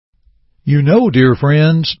You know, dear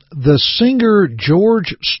friends, the singer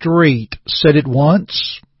George Strait said it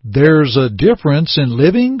once, "There's a difference in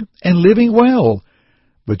living and living well."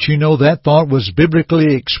 But you know that thought was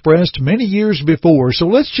biblically expressed many years before, so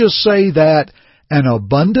let's just say that an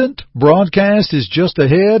abundant broadcast is just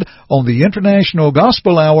ahead on the International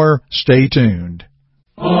Gospel Hour. Stay tuned.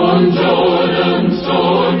 On Jordan's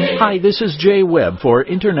stormy. Hi, this is Jay Webb for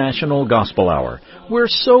International Gospel Hour. We're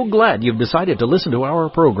so glad you've decided to listen to our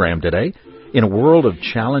program today. In a world of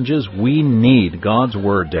challenges, we need God's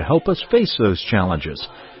Word to help us face those challenges.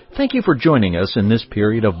 Thank you for joining us in this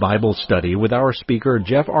period of Bible study with our speaker,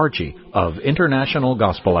 Jeff Archie of International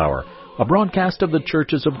Gospel Hour, a broadcast of the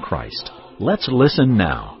Churches of Christ. Let's listen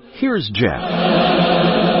now. Here's Jeff.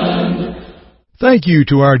 Thank you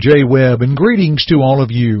to our Jay Webb, and greetings to all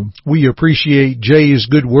of you. We appreciate Jay's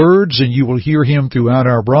good words, and you will hear him throughout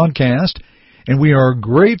our broadcast. And we are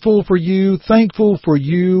grateful for you, thankful for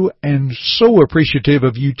you, and so appreciative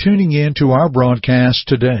of you tuning in to our broadcast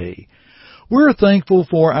today. We're thankful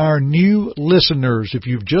for our new listeners. If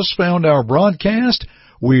you've just found our broadcast,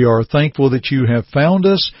 we are thankful that you have found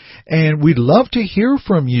us, and we'd love to hear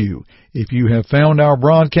from you. If you have found our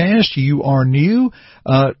broadcast, you are new,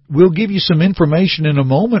 we'll give you some information in a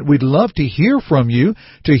moment. We'd love to hear from you,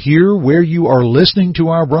 to hear where you are listening to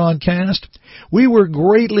our broadcast. We were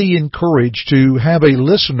greatly encouraged to have a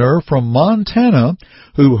listener from Montana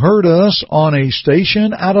who heard us on a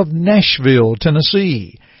station out of Nashville,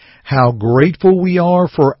 Tennessee. How grateful we are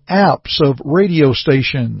for apps of radio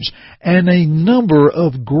stations and a number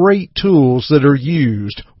of great tools that are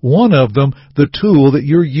used. One of them, the tool that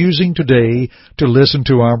you're using today to listen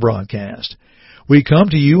to our broadcast. We come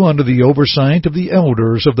to you under the oversight of the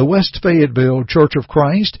elders of the West Fayetteville Church of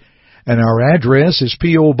Christ, and our address is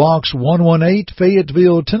P.O. Box 118,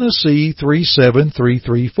 Fayetteville, Tennessee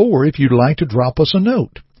 37334 if you'd like to drop us a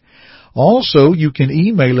note. Also, you can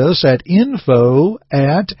email us at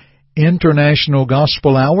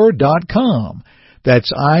info@internationalgospelhour.com.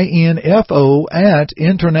 That's info at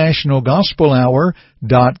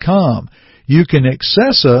internationalgospelhour.com. You can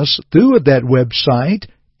access us through that website,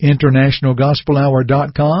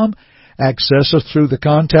 internationalgospelhour.com, access us through the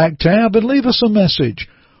contact tab and leave us a message.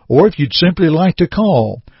 Or if you'd simply like to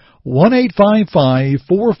call,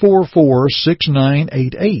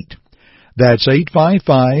 1-855-444-6988. That's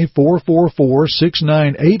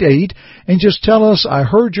 855-444-6988, and just tell us, "I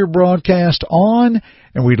heard your broadcast on,"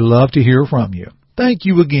 and we'd love to hear from you. Thank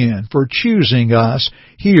you again for choosing us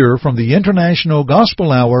here from the International Gospel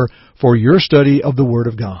Hour for your study of the Word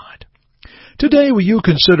of God. Today, will you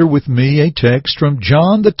consider with me a text from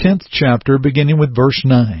John the 10th chapter, beginning with verse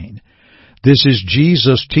 9. This is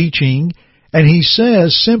Jesus teaching, and he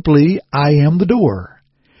says simply, "I am the door.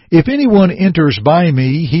 If anyone enters by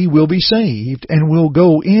me, he will be saved, and will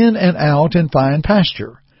go in and out and find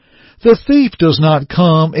pasture. The thief does not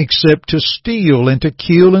come except to steal and to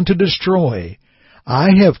kill and to destroy.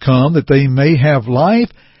 I have come that they may have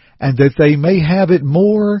life, and that they may have it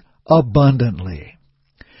more abundantly."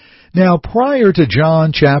 Now, prior to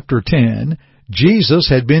John chapter 10, Jesus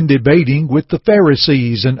had been debating with the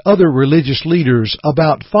Pharisees and other religious leaders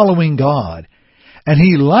about following God. And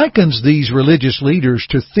he likens these religious leaders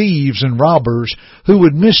to thieves and robbers who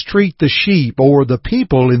would mistreat the sheep, or the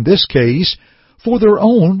people in this case, for their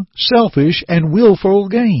own selfish and willful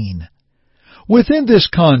gain. Within this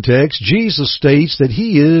context, Jesus states that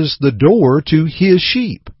he is the door to his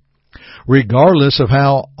sheep. Regardless of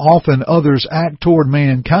how often others act toward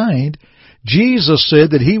mankind, Jesus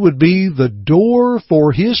said that he would be the door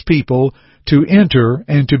for his people to enter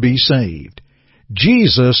and to be saved.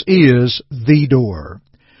 Jesus is the door.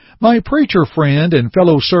 My preacher friend and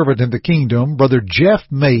fellow servant in the kingdom, Brother Jeff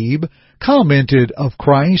Mabe, commented of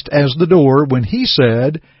Christ as the door when he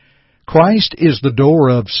said, "Christ is the door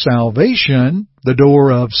of salvation, the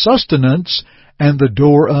door of sustenance, and the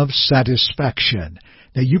door of satisfaction."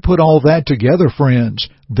 Now you put all that together, friends,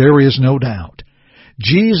 there is no doubt.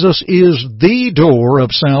 Jesus is the door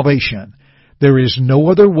of salvation. There is no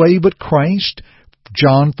other way but Christ.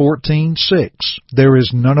 John 14:6. There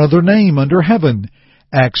is none other name under heaven.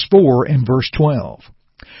 Acts 4 and verse 12.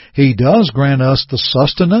 He does grant us the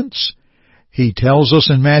sustenance. He tells us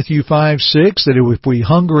in Matthew 5:6 that if we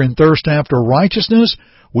hunger and thirst after righteousness,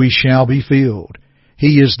 we shall be filled.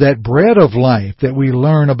 He is that bread of life that we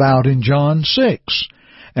learn about in John 6,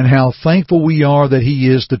 and how thankful we are that He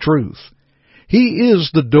is the truth. He is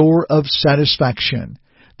the door of satisfaction,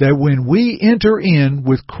 that when we enter in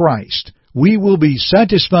with Christ, we will be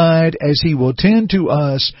satisfied as He will tend to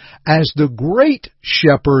us as the great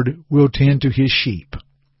shepherd will tend to His sheep.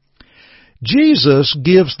 Jesus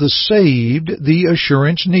gives the saved the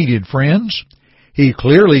assurance needed, friends. He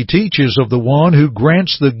clearly teaches of the one who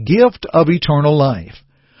grants the gift of eternal life.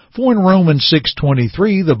 For in Romans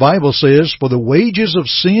 6:23, the Bible says, "For the wages of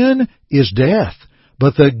sin is death,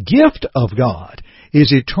 but the gift of God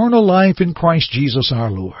is eternal life in Christ Jesus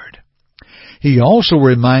our Lord." He also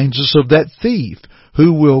reminds us of that thief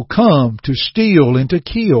who will come to steal and to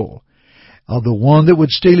kill. Of the one that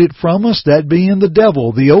would steal it from us, that being the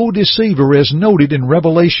devil, the old deceiver, as noted in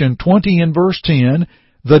Revelation 20 and verse 10,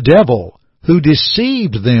 "The devil who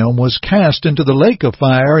deceived them was cast into the lake of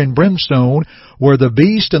fire and brimstone, where the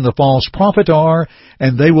beast and the false prophet are,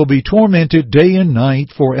 and they will be tormented day and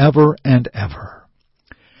night forever and ever."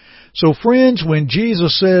 So friends, when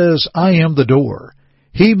Jesus says, "I am the door,"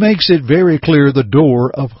 He makes it very clear the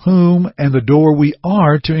door of whom and the door we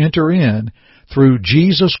are to enter in, through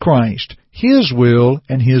Jesus Christ, His will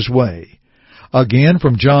and His way. Again,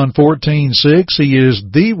 from John 14:6, He is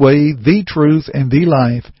the way, the truth, and the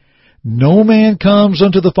life. No man comes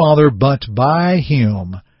unto the Father but by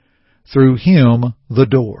Him, through Him the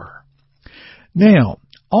door. Now,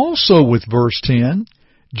 also with verse 10,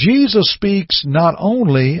 Jesus speaks not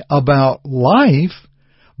only about life,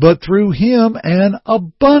 but through Him an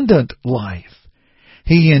abundant life.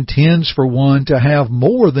 He intends for one to have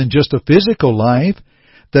more than just a physical life.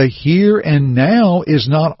 The here and now is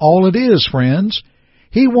not all it is, friends.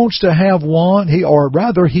 He wants to have one, He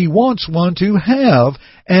wants one to have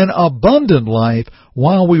an abundant life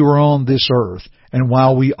while we were on this earth and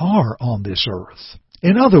while we are on this earth.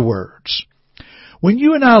 In other words, when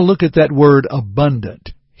you and I look at that word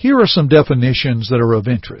abundant, here are some definitions that are of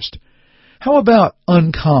interest. How about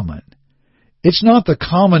uncommon? It's not the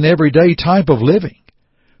common everyday type of living.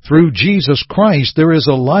 Through Jesus Christ, there is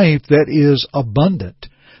a life that is abundant.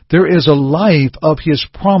 There is a life of His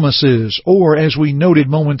promises, or as we noted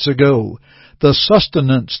moments ago, the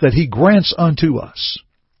sustenance that He grants unto us.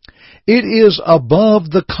 It is above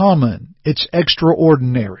the common. It's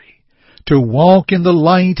extraordinary. To walk in the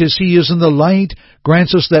light as He is in the light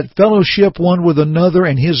grants us that fellowship one with another,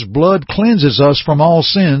 and His blood cleanses us from all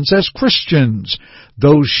sins as Christians,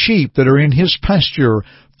 those sheep that are in His pasture,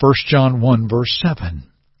 1 John 1 verse 7.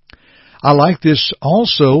 I like this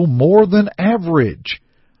also, more than average.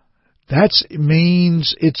 That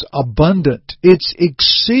means it's abundant. It's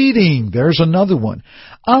exceeding. There's another one.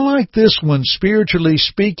 I like this one, spiritually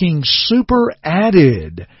speaking, super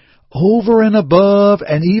added, over and above,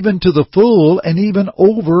 and even to the full, and even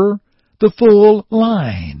over the full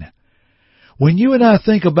line. When you and I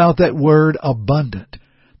think about that word abundant,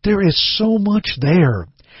 there is so much there.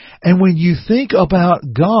 And when you think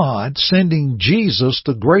about God sending Jesus,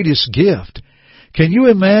 the greatest gift, can you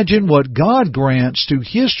imagine what God grants to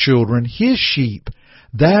His children, His sheep?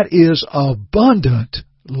 That is abundant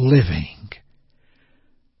living.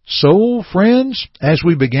 So, friends, as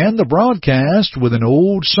we began the broadcast with an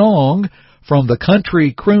old song from the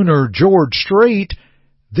country crooner George Strait,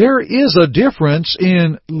 there is a difference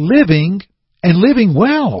in living and living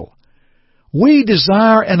well. We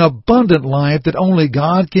desire an abundant life that only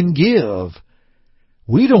God can give.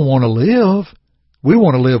 We don't want to live. We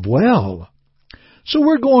want to live well. So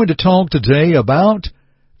we're going to talk today about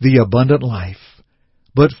the abundant life.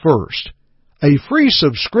 But first, a free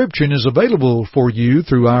subscription is available for you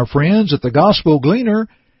through our friends at the Gospel Gleaner,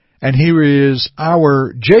 and here is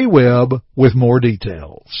our J. Webb with more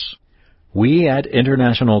details. We at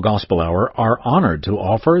International Gospel Hour are honored to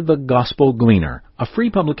offer the Gospel Gleaner, a free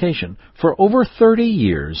publication. For over 30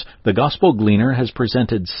 years, the Gospel Gleaner has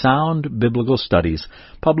presented sound biblical studies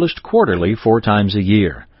published quarterly 4 times a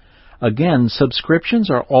year. Again, subscriptions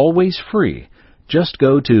are always free. Just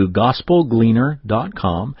go to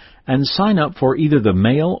gospelgleaner.com and sign up for either the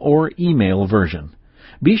mail or email version.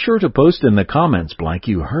 Be sure to post in the comments blank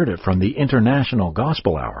you heard it from the International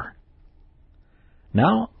Gospel Hour.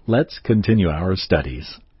 Now, let's continue our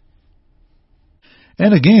studies.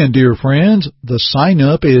 And again, dear friends, the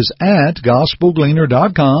sign-up is at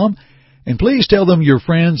gospelgleaner.com, and please tell them your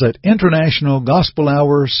friends at International Gospel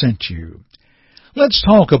Hour sent you. Let's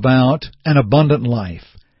talk about an abundant life.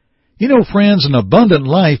 You know, friends, an abundant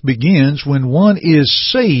life begins when one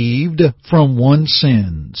is saved from one's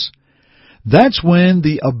sins. That's when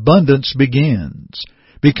the abundance begins,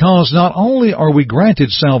 because not only are we granted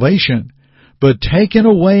salvation, but taken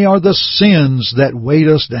away are the sins that weighed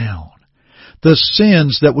us down, the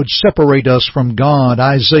sins that would separate us from God,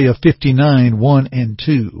 Isaiah 59, 1 and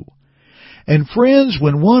 2. And friends,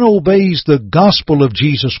 when one obeys the gospel of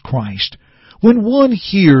Jesus Christ, when one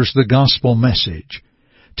hears the gospel message,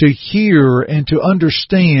 to hear and to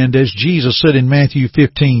understand, as Jesus said in Matthew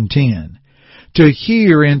 15:10, to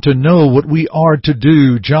hear and to know what we are to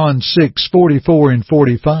do, John 6:44 and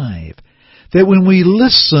 45, that when we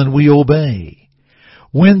listen, we obey.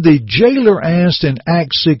 When the jailer asked in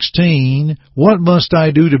Acts 16, what must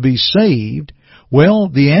I do to be saved? Well,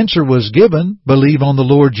 the answer was given, believe on the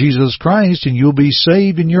Lord Jesus Christ and you'll be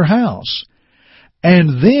saved in your house.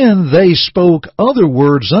 And then they spoke other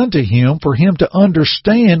words unto him for him to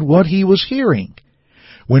understand what he was hearing.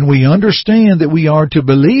 When we understand that we are to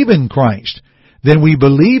believe in Christ, then we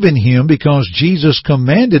believe in Him because Jesus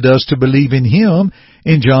commanded us to believe in Him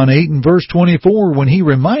in John 8 and verse 24 when He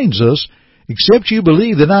reminds us, except you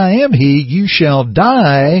believe that I am He, you shall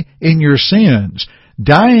die in your sins.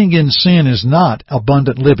 Dying in sin is not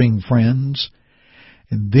abundant living, friends.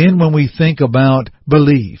 And then when we think about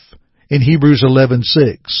belief, in Hebrews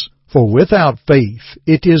 11:6, for without faith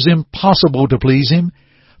it is impossible to please Him.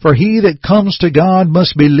 For he that comes to God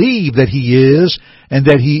must believe that He is, and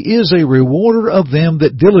that He is a rewarder of them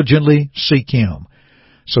that diligently seek Him.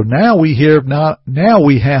 So now we have not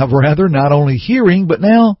only hearing, but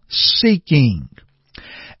now seeking.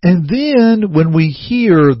 And then when we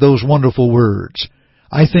hear those wonderful words,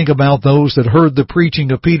 I think about those that heard the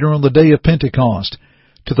preaching of Peter on the day of Pentecost,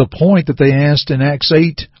 to the point that they asked in Acts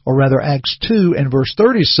 2 and verse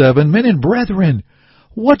 37, Men and brethren,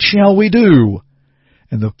 what shall we do?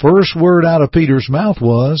 And the first word out of Peter's mouth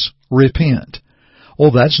was, repent.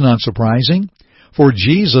 Oh, that's not surprising. For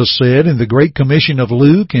Jesus said in the Great Commission of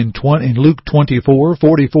Luke, in Luke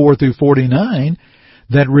 24:44 through 49,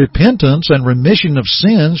 that repentance and remission of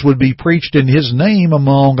sins would be preached in His name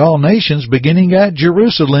among all nations, beginning at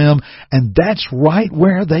Jerusalem. And that's right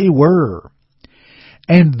where they were.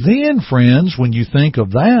 And then, friends, when you think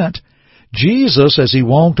of that, Jesus, as He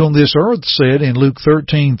walked on this earth, said in Luke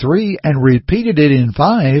 13:3, and repeated it in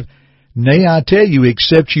 5, Nay, I tell you,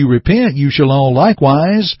 except you repent, you shall all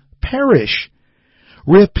likewise perish.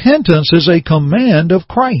 Repentance is a command of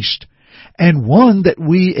Christ, and one that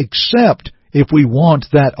we accept if we want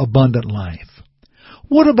that abundant life.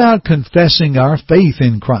 What about confessing our faith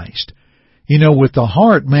in Christ? You know, with the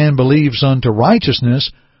heart man believes unto righteousness,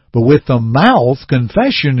 but with the mouth,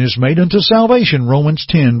 confession is made unto salvation, Romans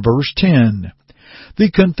 10, verse 10.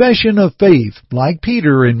 The confession of faith, like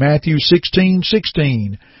Peter in Matthew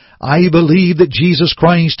 16:16, I believe that Jesus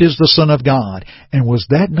Christ is the Son of God. And was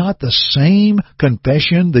that not the same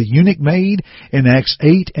confession the eunuch made in Acts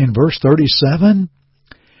 8 and verse 37?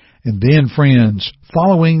 And then, friends,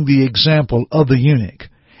 following the example of the eunuch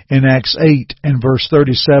in Acts 8 and verse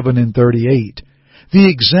 37 and 38, the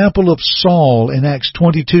example of Saul in Acts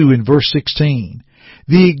 22 and verse 16.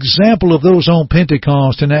 The example of those on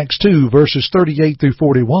Pentecost in Acts 2 verses 38 through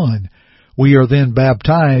 41. We are then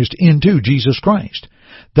baptized into Jesus Christ.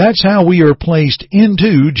 That's how we are placed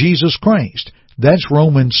into Jesus Christ. That's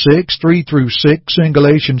Romans 6:3 through 6 and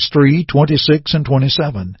Galatians 3:26 and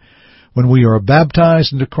 27. When we are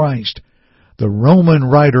baptized into Christ, the Roman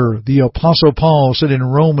writer, the Apostle Paul, said in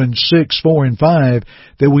Romans 6:4 and 5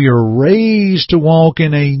 that we are raised to walk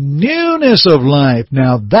in a newness of life.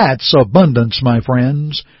 Now that's abundance, my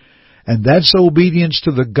friends. And that's obedience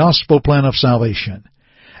to the gospel plan of salvation.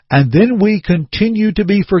 And then we continue to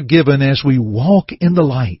be forgiven as we walk in the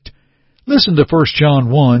light. Listen to 1 John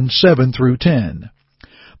 1:7 through 10.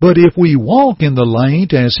 But if we walk in the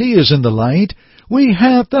light as He is in the light, we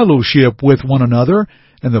have fellowship with one another,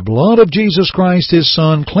 and the blood of Jesus Christ, His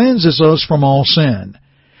Son, cleanses us from all sin.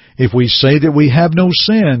 If we say that we have no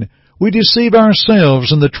sin, we deceive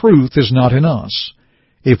ourselves, and the truth is not in us.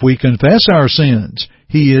 If we confess our sins,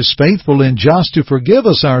 He is faithful and just to forgive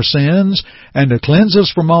us our sins and to cleanse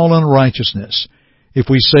us from all unrighteousness. If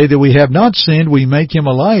we say that we have not sinned, we make Him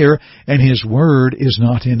a liar, and His word is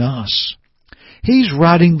not in us. He's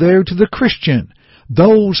writing there to the Christian,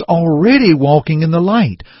 those already walking in the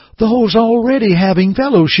light, those already having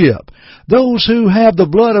fellowship, those who have the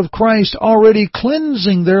blood of Christ already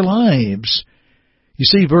cleansing their lives. You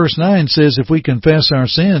see, verse 9 says, if we confess our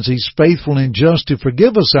sins, He's faithful and just to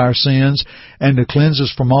forgive us our sins and to cleanse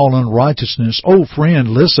us from all unrighteousness. Oh, friend,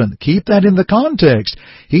 listen, keep that in the context.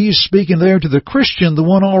 He's speaking there to the Christian, the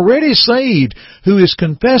one already saved, who is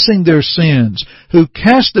confessing their sins, who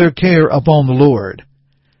cast their care upon the Lord.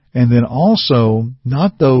 And then also,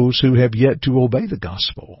 not those who have yet to obey the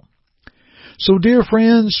gospel. So, dear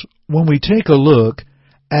friends, when we take a look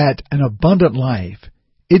at an abundant life,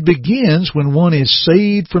 it begins when one is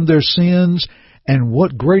saved from their sins, and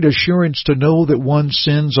what great assurance to know that one's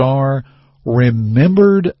sins are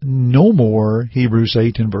remembered no more, Hebrews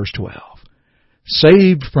 8 and verse 12.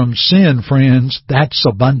 Saved from sin, friends, that's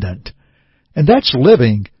abundant. And that's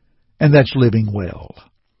living well.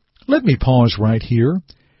 Let me pause right here.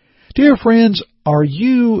 Dear friends, are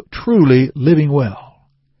you truly living well?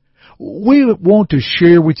 We want to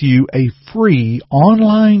share with you a free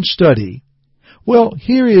online study. Well,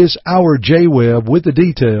 here is our J-Web with the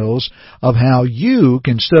details of how you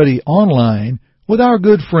can study online with our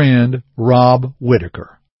good friend Rob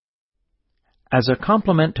Whitaker. As a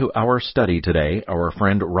complement to our study today, our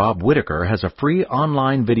friend Rob Whitaker has a free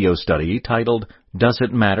online video study titled, Does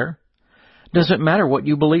It Matter? Does it matter what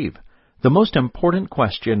you believe? The most important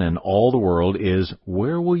question in all the world is,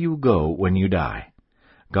 where will you go when you die?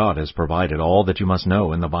 God has provided all that you must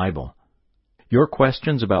know in the Bible. Your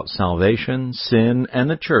questions about salvation, sin, and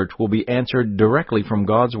the church will be answered directly from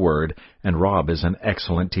God's Word, and Rob is an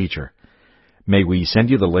excellent teacher. May we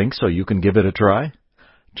send you the link so you can give it a try?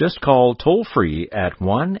 Just call toll-free at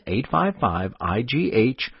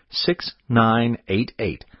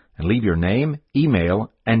 1-855-IGH-6988 and leave your name,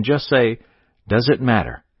 email, and just say, Does it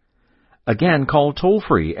matter? Again, call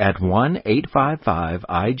toll-free at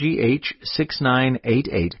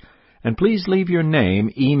 1-855-IGH-6988 and please leave your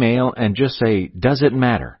name, email, and just say, Does it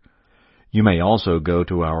matter? You may also go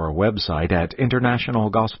to our website at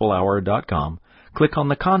internationalgospelhour.com. Click on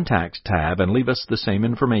the Contacts tab and leave us the same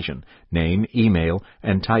information, name, email,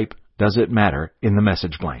 and type Does It Matter in the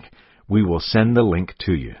message blank. We will send the link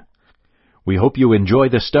to you. We hope you enjoy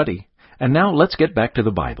this study. And now let's get back to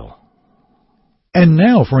the Bible. And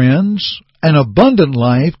now, friends, an abundant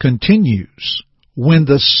life continues when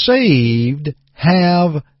the saved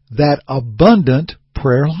have that abundant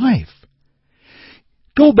prayer life.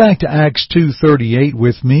 Go back to Acts 2:38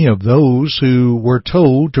 with me of those who were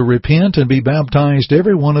told to repent and be baptized,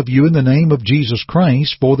 every one of you, in the name of Jesus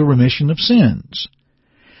Christ for the remission of sins.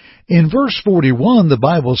 In verse 41, the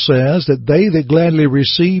Bible says that they that gladly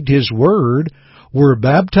received His word were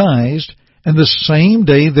baptized, and the same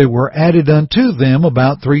day there were added unto them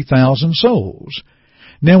about 3,000 souls.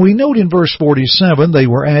 Now we note in verse 47 they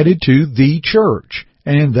were added to the church,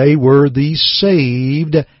 and they were the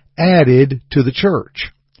saved added to the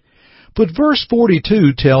church. But verse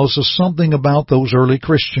 42 tells us something about those early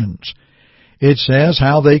Christians. It says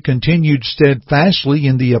how they continued steadfastly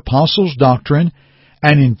in the apostles' doctrine,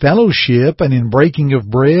 and in fellowship, and in breaking of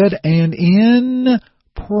bread, and in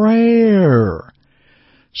prayer.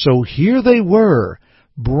 So here they were,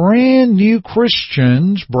 brand new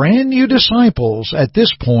Christians, brand new disciples at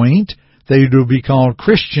this point. They would be called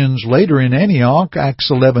Christians later in Antioch, Acts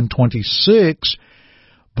 11:26.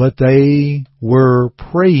 But they were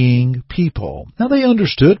praying people. Now they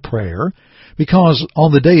understood prayer because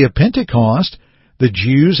on the day of Pentecost, the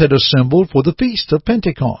Jews had assembled for the feast of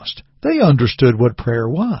Pentecost. They understood what prayer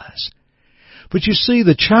was. But you see,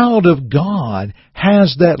 the child of God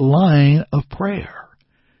has that line of prayer.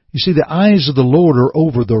 You see, the eyes of the Lord are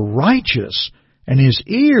over the righteous, and His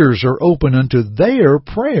ears are open unto their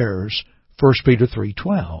prayers, 1 Peter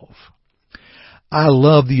 3:12. I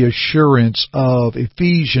love the assurance of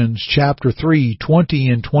Ephesians chapter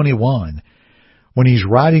 3:20 and 21. When he's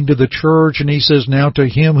writing to the church and he says, Now to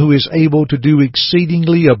Him who is able to do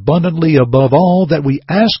exceedingly abundantly above all that we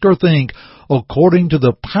ask or think, according to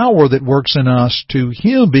the power that works in us, to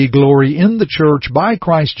Him be glory in the church by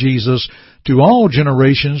Christ Jesus to all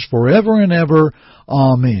generations forever and ever.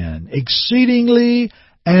 Amen. Exceedingly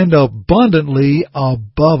and abundantly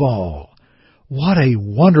above all. What a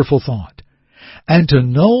wonderful thought. And to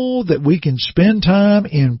know that we can spend time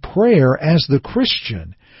in prayer as the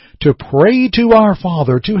Christian, to pray to our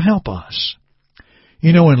Father to help us.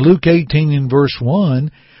 You know, in Luke 18 and verse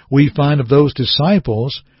 1, we find of those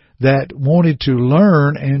disciples that wanted to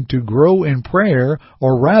learn and to grow in prayer,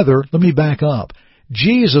 or rather, let me back up.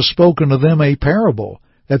 Jesus spoke unto them a parable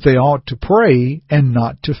that they ought to pray and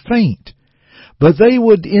not to faint. But they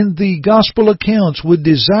would, in the gospel accounts, would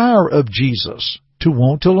desire of Jesus to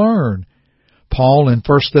want to learn. Paul in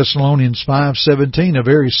 1 Thessalonians 5:17, a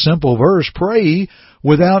very simple verse, pray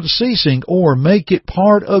without ceasing, or make it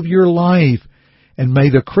part of your life, and may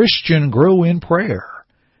the Christian grow in prayer.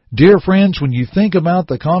 Dear friends, when you think about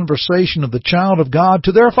the conversation of the child of God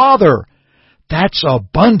to their Father, that's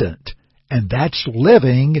abundant, and that's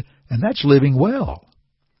living well.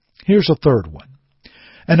 Here's a third one.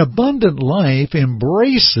 An abundant life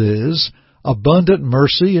embraces abundant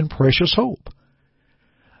mercy and precious hope.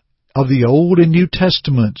 Of the Old and New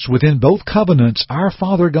Testaments, within both covenants, our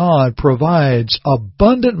Father God provides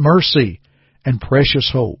abundant mercy and precious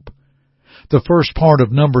hope. The first part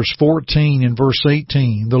of Numbers 14 and verse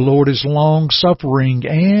 18, the Lord is long-suffering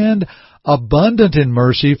and abundant in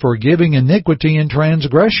mercy, forgiving iniquity and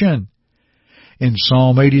transgression. In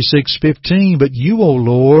Psalm 86:15, but you, O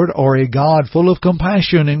Lord, are a God full of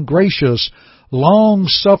compassion and gracious,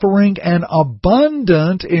 long-suffering, and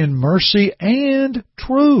abundant in mercy and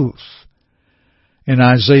truth. In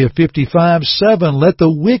Isaiah 55:7, let the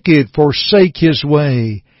wicked forsake his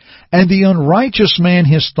way, and the unrighteous man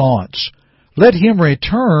his thoughts. Let him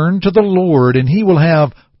return to the Lord, and he will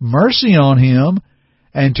have mercy on him,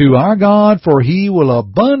 and to our God, for he will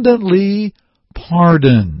abundantly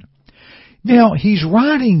pardon. Now, he's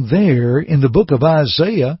writing there in the book of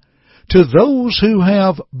Isaiah to those who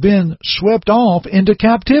have been swept off into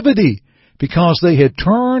captivity because they had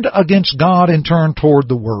turned against God and turned toward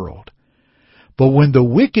the world. But when the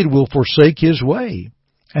wicked will forsake his way,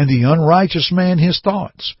 and the unrighteous man his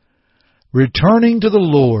thoughts, returning to the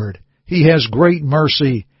Lord, he has great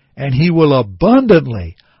mercy, and he will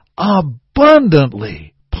abundantly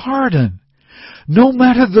pardon. No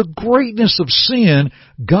matter the greatness of sin,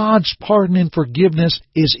 God's pardon and forgiveness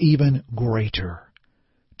is even greater.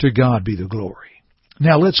 To God be the glory.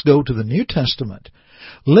 Now let's go to the New Testament.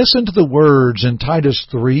 Listen to the words in Titus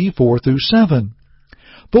 3:4-7.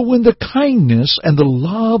 But when the kindness and the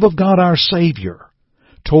love of God our Savior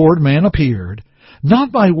toward man appeared,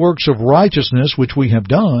 not by works of righteousness which we have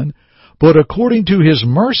done, but according to His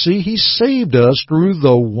mercy He saved us through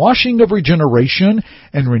the washing of regeneration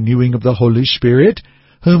and renewing of the Holy Spirit,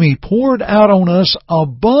 whom He poured out on us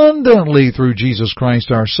abundantly through Jesus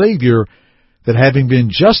Christ our Savior, that having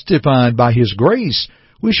been justified by His grace,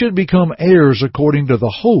 we should become heirs according to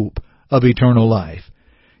the hope of eternal life.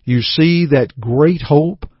 You see that great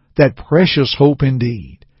hope, that precious hope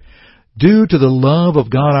indeed. Due to the love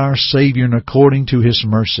of God our Savior and according to His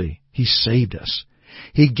mercy, He saved us.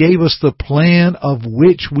 He gave us the plan of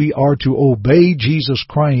which we are to obey Jesus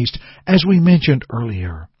Christ, as we mentioned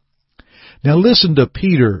earlier. Now listen to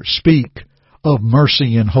Peter speak of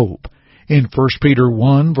mercy and hope in 1 Peter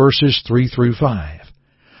 1:3-5.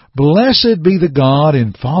 Blessed be the God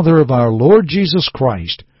and Father of our Lord Jesus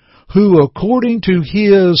Christ, who according to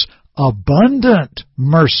His abundant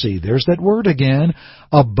mercy, there's that word again,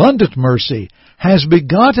 abundant mercy, has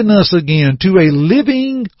begotten us again to a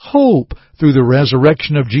living hope through the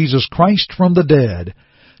resurrection of Jesus Christ from the dead,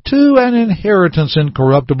 to an inheritance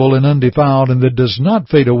incorruptible and undefiled and that does not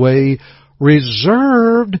fade away,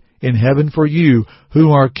 reserved in heaven for you,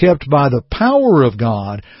 who are kept by the power of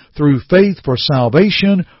God through faith for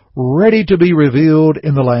salvation, ready to be revealed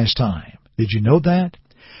in the last time. Did you know that?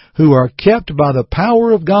 Who are kept by the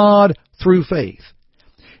power of God through faith.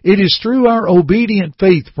 It is through our obedient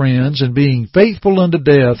faith, friends, and being faithful unto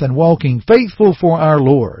death and walking faithful for our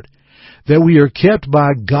Lord, that we are kept by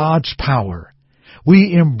God's power.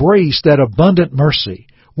 We embrace that abundant mercy.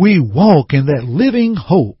 We walk in that living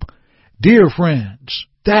hope. Dear friends,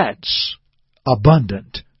 that's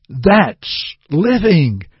abundant. That's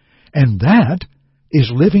living. And that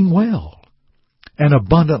is living well. An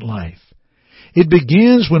abundant life. It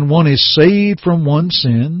begins when one is saved from one's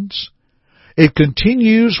sins. It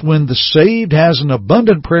continues when the saved has an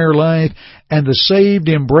abundant prayer life and the saved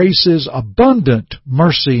embraces abundant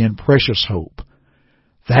mercy and precious hope.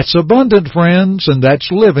 That's abundant, friends, and that's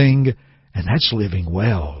living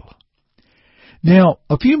well. Now,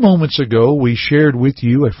 a few moments ago we shared with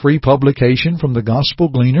you a free publication from the Gospel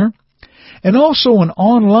Gleaner and also an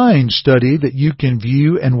online study that you can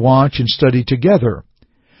view and watch and study together.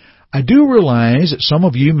 I do realize that some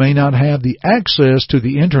of you may not have the access to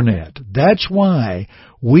the Internet. That's why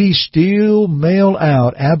we still mail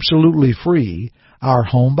out absolutely free our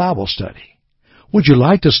home Bible study. Would you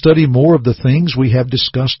like to study more of the things we have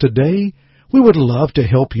discussed today? We would love to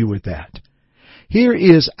help you with that. Here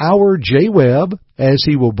is our J. Webb as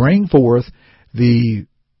he will bring forth the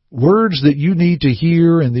words that you need to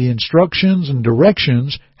hear and the instructions and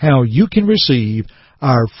directions how you can receive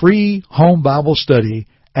our free home Bible study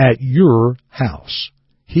at your house.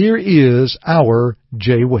 Here is our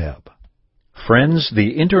J. Webb. Friends,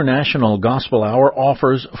 the International Gospel Hour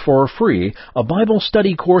offers for free a Bible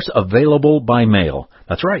study course available by mail.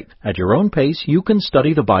 That's right. At your own pace, you can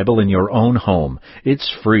study the Bible in your own home. It's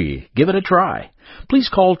free. Give it a try. Please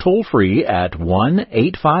call toll-free at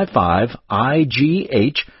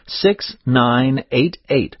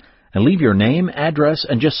 1-855-IGH-6988 and leave your name, address,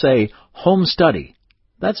 and just say, Home Study.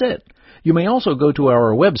 That's it. You may also go to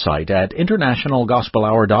our website at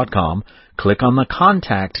internationalgospelhour.com, click on the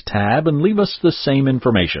Contact tab, and leave us the same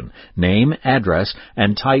information, name, address,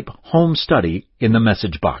 and type Home Study in the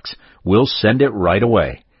message box. We'll send it right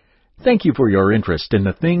away. Thank you for your interest in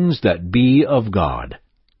the things that be of God.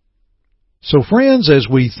 So friends, as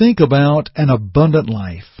we think about an abundant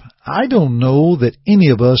life, I don't know that any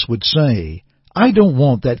of us would say, I don't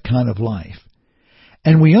want that kind of life.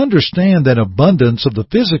 And we understand that abundance of the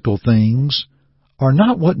physical things are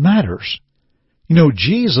not what matters. You know,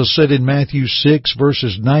 Jesus said in Matthew 6,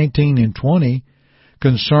 verses 19 and 20,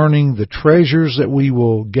 concerning the treasures that we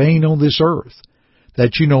will gain on this earth,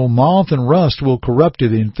 that, moth and rust will corrupt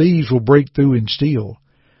it, and thieves will break through and steal.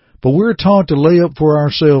 But we're taught to lay up for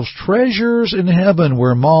ourselves treasures in heaven,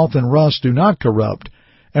 where moth and rust do not corrupt,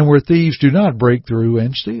 and where thieves do not break through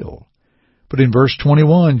and steal. But in verse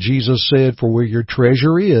 21, Jesus said, for where your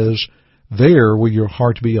treasure is, there will your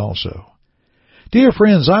heart be also. Dear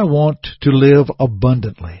friends, I want to live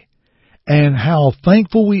abundantly. And how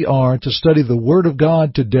thankful we are to study the Word of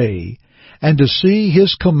God today and to see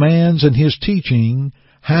His commands and His teaching,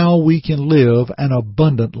 how we can live an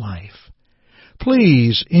abundant life.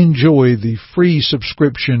 Please enjoy the free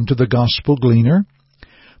subscription to the Gospel Gleaner.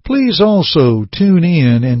 Please also tune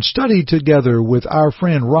in and study together with our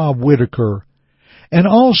friend Rob Whitaker. And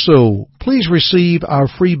also, please receive our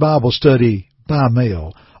free Bible study by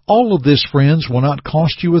mail. All of this, friends, will not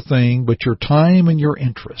cost you a thing but your time and your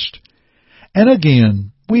interest. And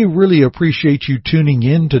again, we really appreciate you tuning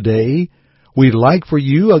in today. We'd like for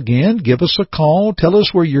you, again, give us a call. Tell us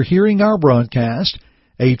where you're hearing our broadcast.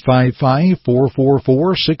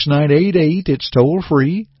 855-444-6988. It's toll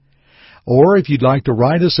free. Or if you'd like to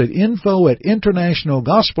write us at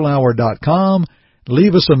info@internationalgospelhour.com,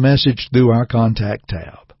 leave us a message through our contact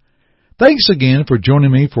tab. Thanks again for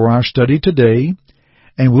joining me for our study today,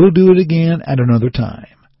 and we'll do it again at another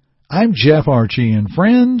time. I'm Jeff Archie, and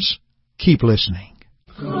friends, keep listening.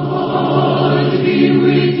 God be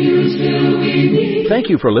with you till we meet. Thank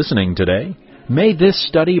you for listening today. May this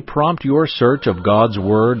study prompt your search of God's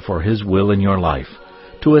Word for His will in your life.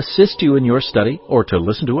 To assist you in your study or to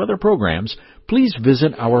listen to other programs, please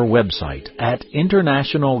visit our website at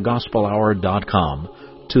internationalgospelhour.com.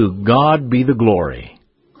 To God be the glory.